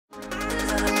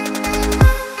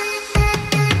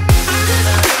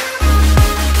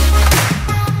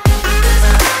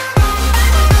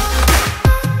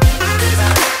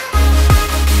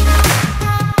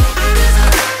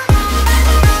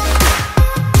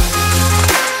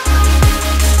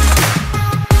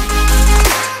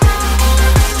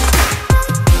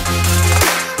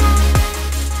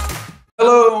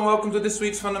this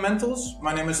week's Fundamentals.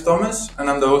 My name is Thomas and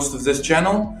I'm the host of this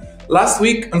channel. Last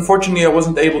week, unfortunately, I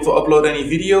wasn't able to upload any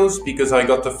videos because I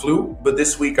got the flu, but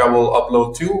this week I will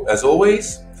upload two, as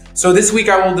always. So this week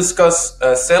I will discuss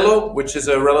Celo, which is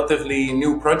a relatively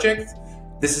new project.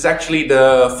 This is actually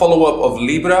the follow-up of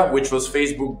Libra, which was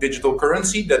Facebook digital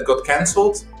currency that got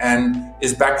cancelled and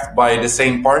is backed by the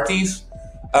same parties.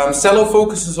 Celo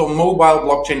focuses on mobile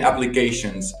blockchain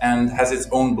applications and has its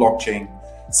own blockchain.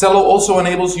 Celo also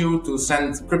enables you to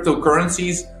send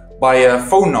cryptocurrencies by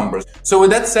phone numbers. So with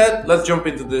that said, let's jump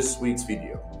into this week's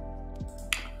video.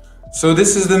 So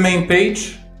this is the main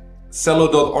page,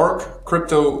 celo.org,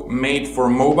 crypto made for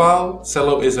mobile.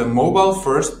 Celo is a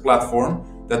mobile-first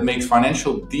platform that makes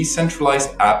financial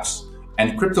decentralized apps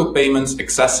and crypto payments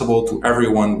accessible to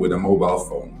everyone with a mobile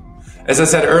phone. As I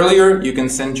said earlier, you can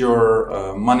send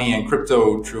your money and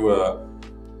crypto through a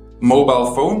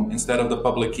mobile phone instead of the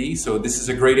public key. So this is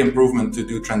a great improvement to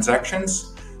do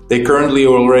transactions. They currently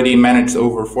already manage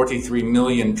over 43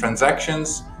 million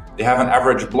transactions. They have an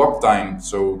average block time,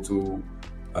 so to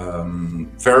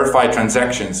verify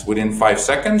transactions within 5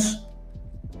 seconds.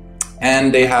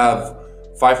 And they have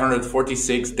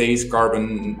 546 days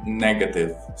carbon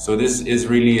negative. So this is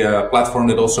really a platform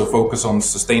that also focuses on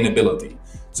sustainability.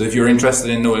 So if you're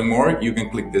interested in knowing more, you can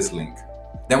click this link.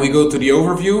 Then we go to the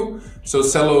overview. So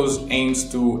Celo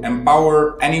aims to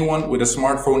empower anyone with a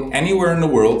smartphone anywhere in the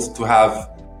world to have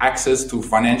access to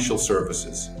financial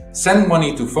services, send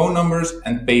money to phone numbers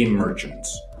and pay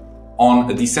merchants on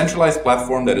a decentralized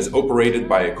platform that is operated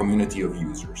by a community of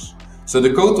users. So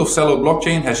the code of Celo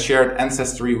blockchain has shared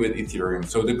ancestry with Ethereum.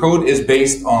 So the code is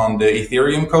based on the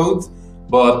Ethereum code,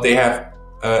 but they have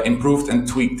improved and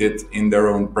tweaked it in their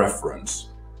own preference.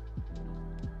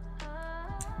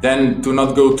 Then, to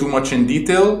not go too much in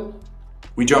detail,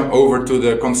 we jump over to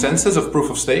the consensus of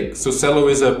proof of stake. So Celo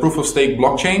is a proof of stake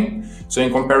blockchain. So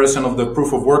in comparison of the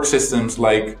proof of work systems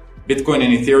like Bitcoin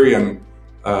and Ethereum,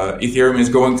 Ethereum is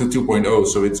going to 2.0,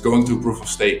 so it's going to proof of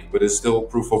stake, but it's still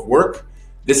proof of work.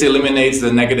 This eliminates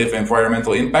the negative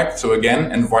environmental impact. So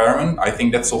again, environment, I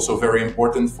think that's also very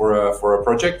important for a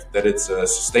project, that it's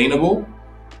sustainable.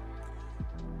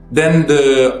 Then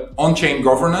the on-chain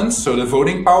governance, so the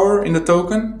voting power in the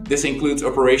token. This includes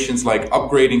operations like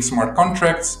upgrading smart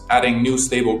contracts, adding new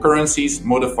stable currencies,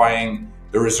 modifying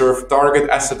the reserve target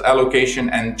asset allocation,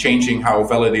 and changing how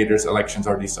validators' elections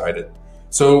are decided.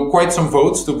 So quite some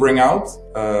votes to bring out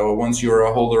once you're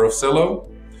a holder of Celo.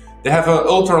 They have an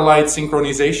ultra-light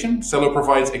synchronization. Celo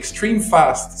provides extreme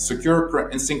fast, secure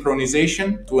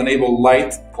synchronization to enable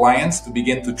light clients to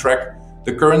begin to track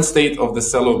the current state of the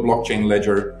Celo blockchain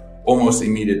ledger almost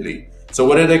immediately. So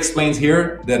what it explains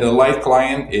here, that a light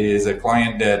client is a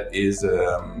client that is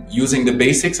using the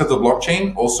basics of the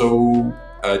blockchain. Also,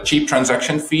 cheap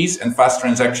transaction fees and fast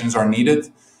transactions are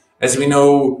needed. As we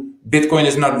know, Bitcoin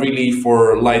is not really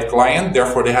for light client,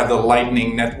 therefore they have the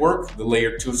Lightning Network, the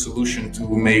layer 2 solution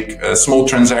to make small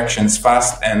transactions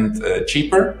fast and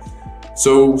cheaper.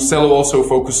 So Celo also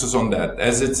focuses on that.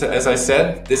 As I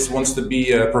said, this wants to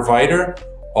be a provider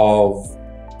of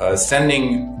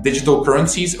sending digital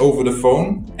currencies over the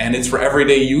phone, and it's for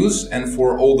everyday use and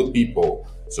for all the people.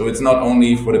 So it's not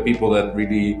only for the people that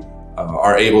really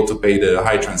are able to pay the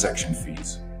high transaction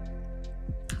fees.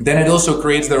 Then it also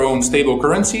creates their own stable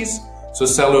currencies. So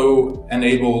Celo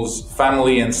enables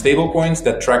family and stable coins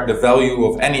that track the value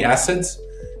of any assets,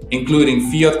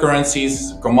 including fiat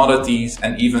currencies, commodities,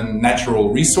 and even natural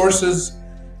resources.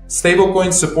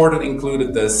 Stablecoins supported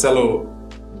included the Celo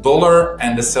dollar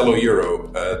and the Celo euro.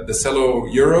 The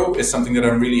Celo euro is something that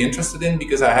I'm really interested in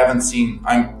because I haven't seen,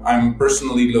 I'm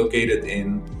personally located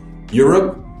in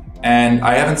Europe, and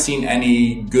I haven't seen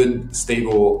any good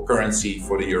stable currency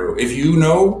for the euro. If you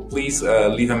know, please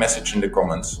leave a message in the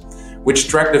comments, which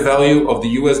track the value of the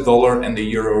US dollar and the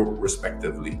euro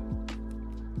respectively.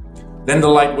 Then the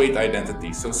lightweight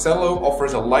identity. So Celo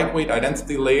offers a lightweight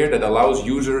identity layer that allows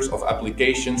users of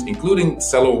applications, including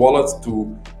Celo Wallet,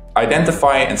 to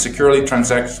identify and securely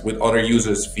transact with other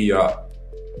users via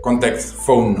contact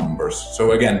phone numbers.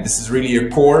 So again, this is really a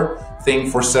core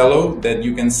thing for Celo, that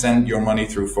you can send your money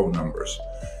through phone numbers.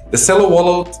 The Celo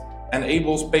Wallet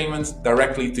enables payments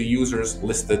directly to users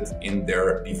listed in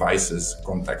their devices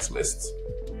contacts lists.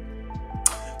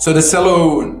 So the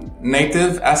Celo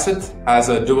native asset has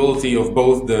a duality of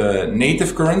both the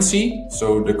native currency,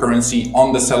 so the currency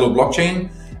on the Celo blockchain,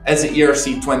 as an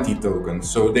ERC20 token.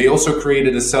 So they also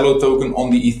created a Celo token on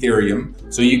the Ethereum,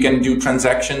 so you can do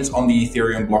transactions on the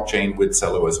Ethereum blockchain with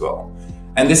Celo as well.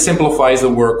 And this simplifies the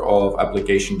work of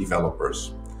application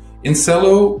developers. In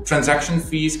Celo, transaction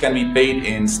fees can be paid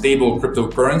in stable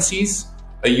cryptocurrencies,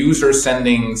 a user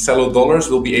sending Celo dollars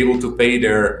will be able to pay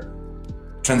their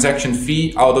transaction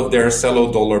fee out of their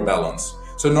Celo dollar balance.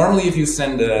 So normally if you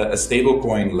send a stable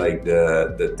coin like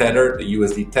the Tether, the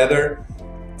USD Tether,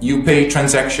 you pay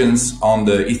transactions on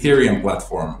the Ethereum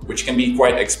platform, which can be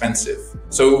quite expensive.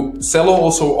 So Celo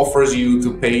also offers you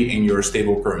to pay in your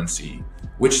stable currency,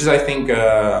 which is, I think,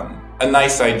 a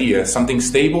nice idea, something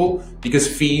stable, because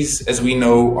fees, as we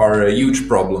know, are a huge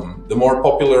problem. The more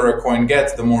popular a coin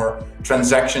gets, the more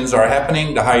transactions are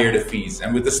happening, the higher the fees.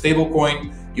 And with the stable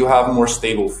coin, you have more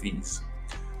stable fees.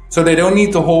 So they don't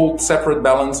need to hold separate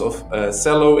balance of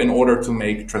Celo in order to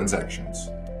make transactions.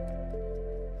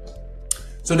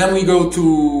 So then we go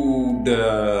to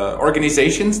the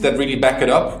organizations that really back it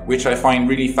up, which I find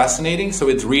really fascinating. So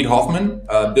it's Reid Hoffman,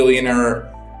 a billionaire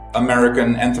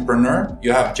American entrepreneur.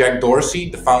 You have Jack Dorsey,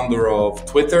 the founder of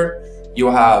Twitter. You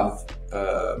have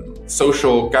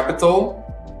Social Capital,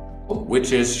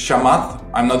 which is Chamath.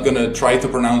 I'm not going to try to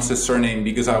pronounce his surname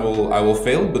because I will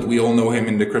fail, but we all know him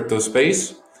in the crypto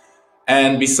space.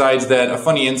 And besides that, a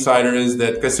funny insider is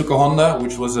that Kazuka Honda,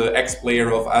 which was an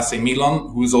ex-player of AC Milan,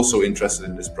 who is also interested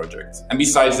in this project. And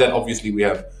besides that, obviously, we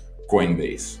have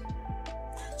Coinbase.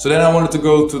 So then I wanted to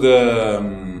go to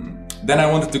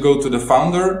the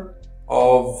founder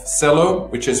of Celo,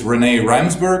 which is René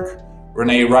Rijmsburg.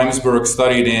 René Rijmsburg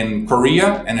studied in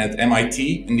Korea and at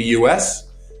MIT in the US.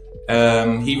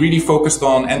 He really focused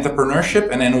on entrepreneurship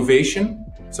and innovation.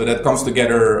 So that comes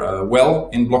together well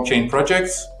in blockchain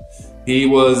projects. He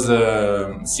was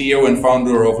CEO and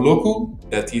founder of Loku,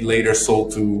 that he later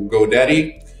sold to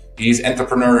GoDaddy. He's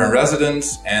entrepreneur in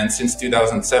residence, and since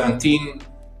 2017,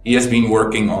 he has been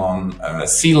working on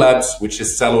C Labs, which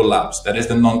is Celo Labs. That is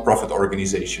the non-profit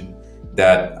organization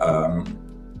that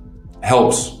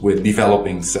helps with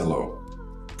developing Celo.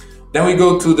 Then we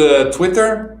go to the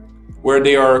Twitter, where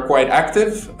they are quite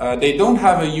active. They don't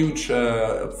have a huge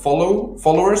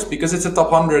followers because it's a top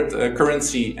 100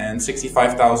 currency, and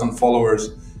 65,000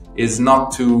 followers is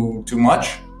not too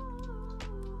much.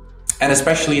 And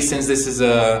especially since this is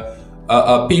a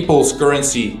people's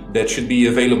currency that should be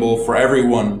available for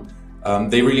everyone,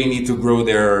 they really need to grow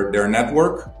their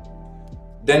network.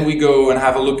 Then we go and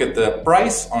have a look at the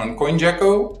price on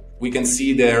CoinGecko. We can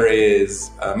see there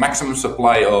is a maximum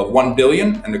supply of 1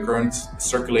 billion and the current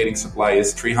circulating supply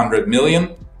is 300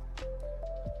 million.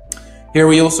 Here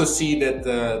we also see that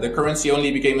the currency only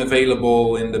became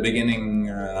available in the beginning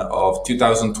of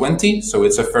 2020, so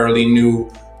it's a fairly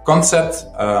new concept.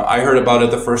 I heard about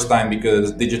it the first time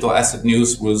because Digital Asset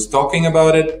News was talking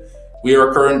about it. We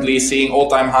are currently seeing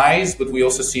all-time highs, but we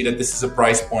also see that this is a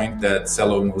price point that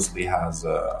Celo mostly has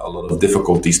a lot of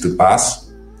difficulties to pass.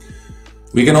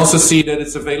 We can also see that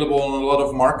it's available on a lot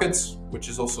of markets, which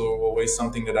is also always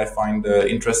something that I find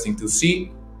interesting to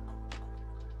see.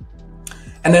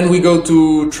 And then we go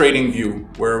to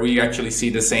TradingView, where we actually see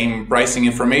the same pricing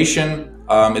information.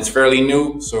 It's fairly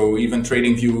new, so even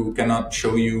TradingView cannot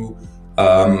show you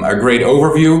a great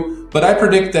overview. But I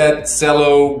predict that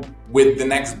Celo, with the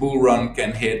next bull run,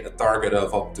 can hit a target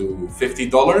of up to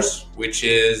 $50, which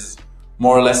is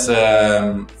more or less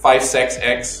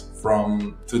 5-6x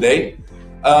from today.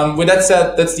 With that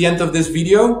said, that's the end of this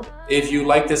video. If you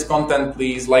like this content,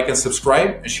 please like and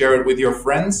subscribe and share it with your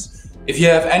friends. If you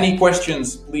have any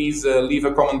questions, please leave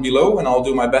a comment below and I'll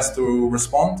do my best to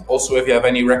respond. Also, if you have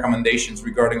any recommendations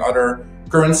regarding other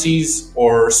currencies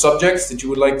or subjects that you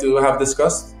would like to have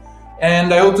discussed.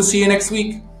 And I hope to see you next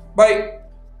week. Bye.